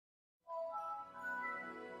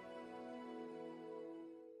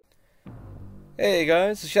Hey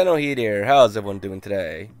guys, it's Generalkidd here. How's everyone doing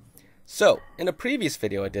today? So, in a previous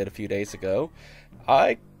video I did a few days ago,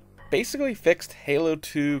 I basically fixed Halo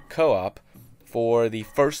 2 co-op for the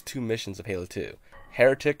first two missions of Halo 2,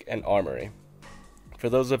 Heretic and Armory. For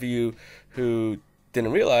those of you who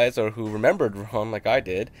didn't realize or who remembered wrong like I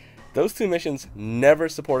did, those two missions never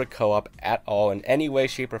supported co-op at all in any way,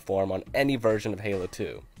 shape, or form on any version of Halo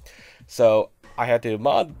 2. So, I had to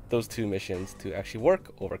mod those two missions to actually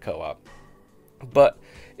work over co-op. But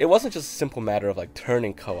it wasn't just a simple matter of like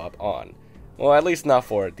turning co-op on. Well, at least not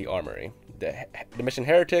for the Armory. The mission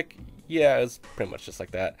Heretic, yeah, it's pretty much just like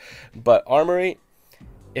that. But Armory,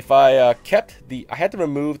 if I I had to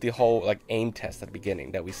remove the whole like aim test at the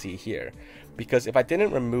beginning that we see here, because if I didn't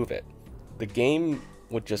remove it, the game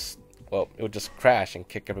would just, well, it would just crash and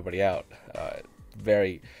kick everybody out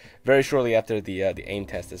very shortly after the aim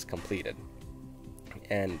test is completed.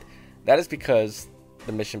 And that is because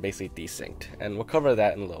the mission basically desynced, and we'll cover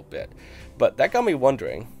that in a little bit. But that got me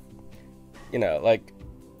wondering, you know, like,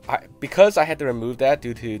 because I had to remove that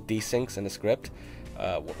due to desyncs in the script,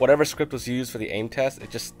 whatever script was used for the aim test, it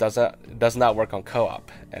just does not work on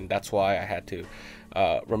co-op, and that's why I had to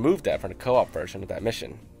remove that from the co-op version of that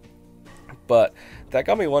mission. But that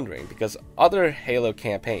got me wondering, because other Halo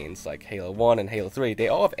campaigns like Halo 1 and Halo 3, they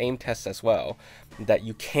all have aim tests as well that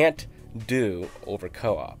you can't do over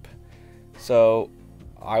co-op. So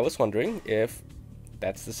I was wondering if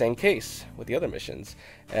that's the same case with the other missions,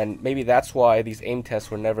 and maybe that's why these aim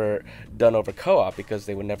tests were never done over co-op, because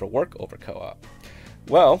they would never work over co-op.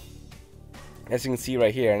 Well, as you can see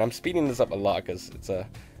right here, and I'm speeding this up a lot because it's a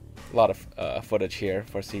lot of footage here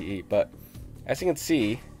for CE, but as you can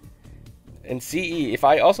see, in CE, if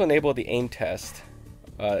I also enable the aim test,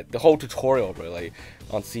 the whole tutorial really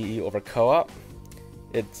on CE over co-op,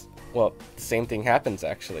 it's, well, the same thing happens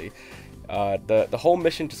actually. The whole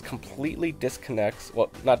mission just completely disconnects. Well,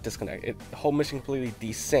 not disconnect. The whole mission completely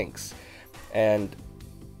desyncs, and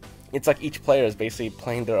it's like each player is basically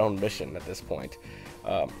playing their own mission at this point.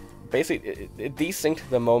 Basically, it desynced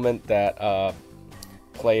the moment that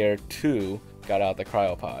player 2 got out of the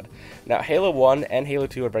cryopod. Now, Halo 1 and Halo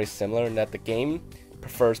 2 are very similar in that the game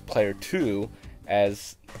prefers player 2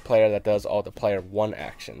 as the player that does all the player 1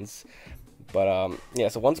 actions. But yeah,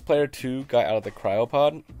 so once player 2 got out of the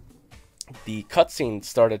cryopod, the cutscene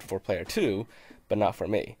started for player 2, but not for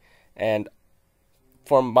me. And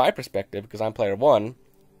from my perspective, because I'm player 1,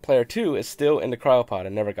 player 2 is still in the cryopod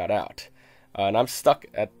and never got out. And I'm stuck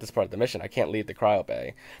at this part of the mission. I can't leave the cryo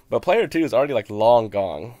bay. But player 2 is already like long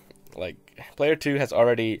gone. Like, player 2 has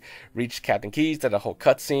already reached Captain Keyes, did a whole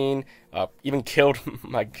cutscene, even killed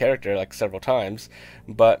my character like several times,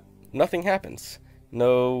 but nothing happens.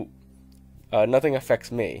 Nothing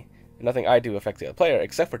affects me. Nothing I do affects the other player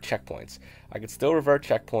except for checkpoints. I can still revert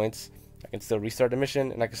checkpoints, I can still restart the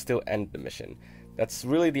mission, and I can still end the mission. That's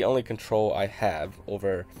really the only control I have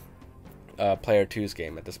over player 2's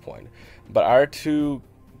game at this point. But our two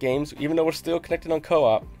games, even though we're still connected on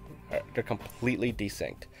co-op, they're completely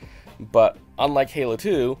desynced. But unlike Halo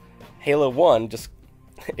 2, Halo 1 just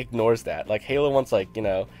ignores that. Like, Halo 1's like, you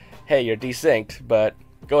know, hey, you're desynced, but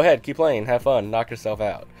go ahead, keep playing, have fun, knock yourself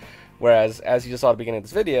out. Whereas, as you just saw at the beginning of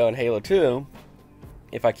this video, in Halo 2,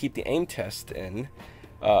 if I keep the aim test in,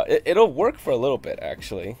 it'll work for a little bit,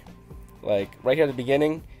 actually. Like, right here at the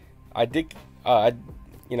beginning, I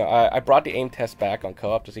brought the aim test back on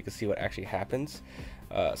co-op just so you can see what actually happens.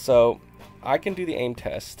 So, I can do the aim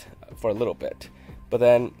test for a little bit. But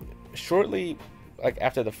then, shortly, like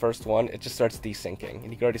after the first one, it just starts desyncing.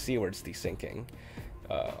 And you can already see where it's desyncing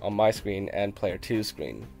on my screen and player 2's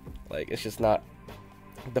screen. Like, it's just not...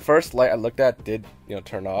 The first light I looked at did, you know,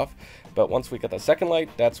 turn off, but once we got the second light,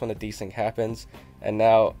 that's when the desync happens. And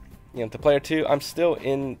now, you know, to player 2, I'm still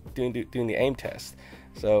in doing the aim test,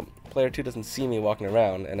 so player 2 doesn't see me walking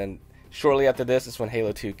around. And then shortly after this is when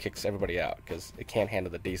Halo 2 kicks everybody out because it can't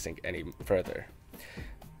handle the desync any further.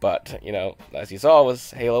 But, you know, as you saw,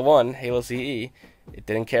 was Halo 1, Halo CE. It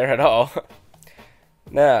didn't care at all.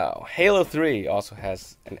 Now, Halo 3 also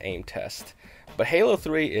has an aim test, but Halo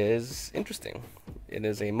 3 is interesting. It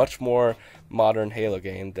is a much more modern Halo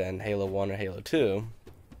game than Halo 1 or Halo 2.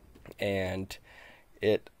 And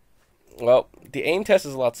well, the aim test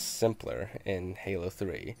is a lot simpler in Halo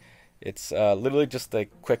 3. It's literally just a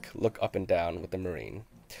quick look up and down with the Marine.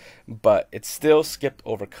 But it's still skipped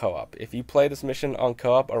over co-op. If you play this mission on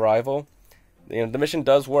co-op Arrival, you know, the mission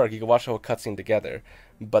does work. You can watch the whole cutscene together.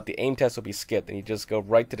 But the aim test will be skipped, and you just go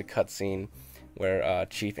right to the cutscene where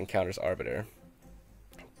Chief encounters Arbiter.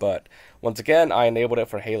 But once again, I enabled it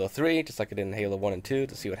for Halo 3, just like I did in Halo 1 and 2,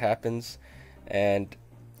 to see what happens. And,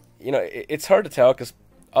 you know, it's hard to tell because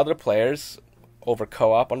other players over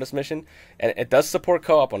co-op on this mission, and it does support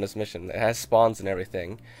co-op on this mission. It has spawns and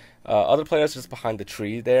everything. Other players are just behind the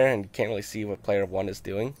tree there, and you can't really see what player 1 is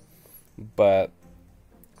doing. But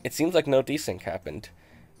it seems like no desync happened.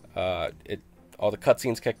 All the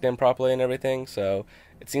cutscenes kicked in properly and everything, so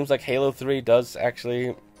it seems like Halo 3 does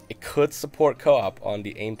actually, it could support co-op on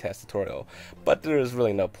the aim test tutorial, but there is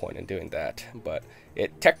really no point in doing that. But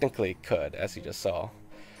it technically could, as you just saw.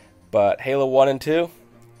 But Halo 1 and 2,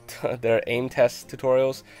 their aim test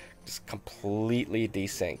tutorials just completely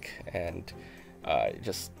desync, and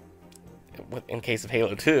just in case of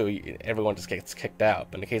Halo 2, everyone just gets kicked out.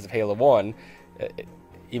 But in the case of Halo 1,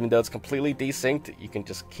 even though it's completely desynced, you can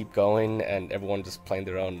just keep going, and everyone just playing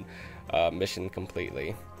their own mission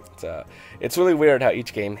completely. It's really weird how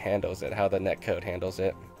each game handles it, how the netcode handles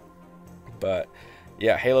it. But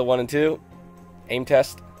yeah, Halo 1 and 2, aim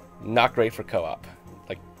test, not great for co-op.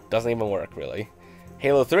 Like, doesn't even work really.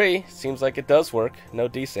 Halo 3 seems like it does work, no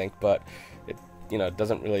desync, but it,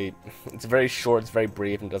 doesn't really. It's very short, it's very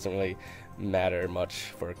brief, and doesn't really matter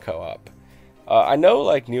much for co-op. I know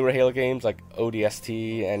like newer Halo games like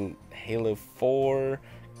ODST and Halo 4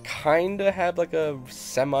 kinda have like a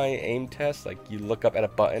semi-aim test, like you look up at a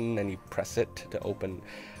button and you press it to open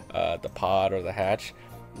the pod or the hatch,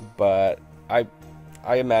 but I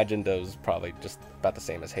imagine those probably just about the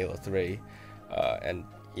same as Halo 3, and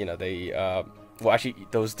they well, actually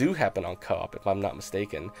those do happen on co-op if I'm not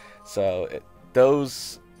mistaken, so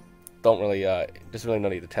those don't really there's really no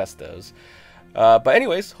need to test those. But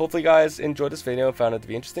anyways, hopefully you guys enjoyed this video and found it to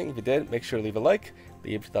be interesting. If you did, make sure to leave a like,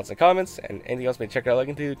 leave your thoughts and comments, and anything else you may check out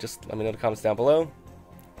looking to, just let me know in the comments down below.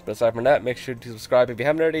 But aside from that, make sure to subscribe if you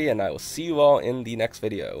haven't already, and I will see you all in the next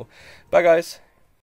video. Bye guys!